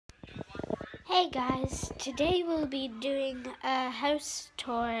Hey guys, today we'll be doing a house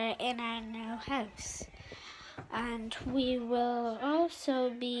tour in our new house, and we will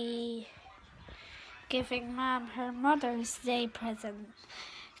also be giving Mom her Mother's Day present.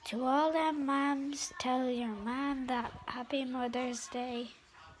 To all them moms, tell your mom that Happy Mother's Day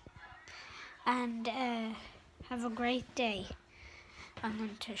and have a great day. I'm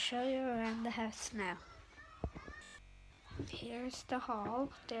going to show you around the house now. Here's the hall.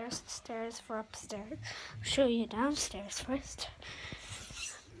 There's the stairs for upstairs. I'll show you downstairs first.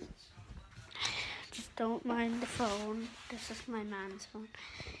 Just don't mind the phone. This is my man's phone.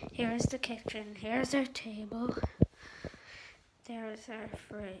 Here's the kitchen. Here's our table. There's our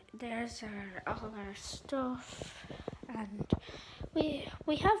fridge. There's all our stuff. And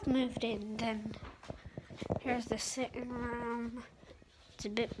we have moved in. Then here's the sitting room. It's a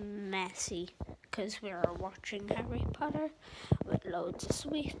bit messy because we are watching Harry Potter with loads of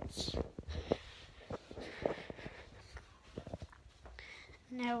sweets.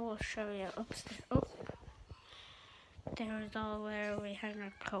 Now we'll show you upstairs. Oh, there's all where we hang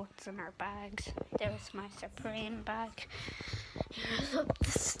our coats and our bags. There's my Supreme bag. Here's up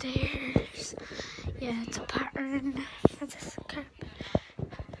the stairs. Yeah, it's a pattern for this carpet.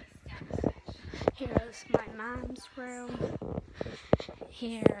 Here's my mom's room.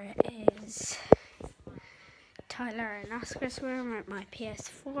 Here is Tyler and Oscar's room with my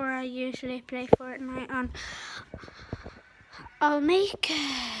PS4 I usually play Fortnite on. I'll make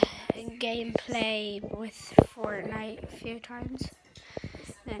a gameplay with Fortnite a few times.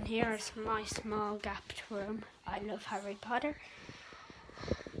 Then here's my small gapped room. I love Harry Potter.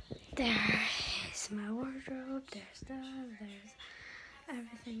 There is my wardrobe. There's that. There's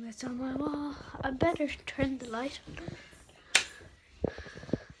everything that's on my wall. I better turn the light on.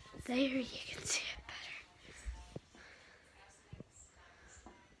 There you can see it better.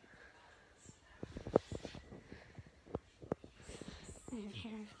 And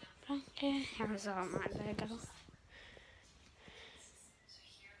here's the blanket. Here's all my Lego.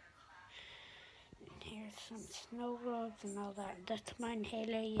 And here's some snow globes and all that. That's mine,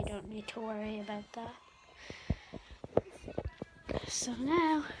 Halo. You don't need to worry about that. So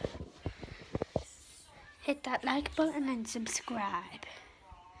now, hit that like button and subscribe.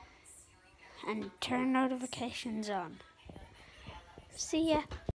 And turn notifications on. See ya.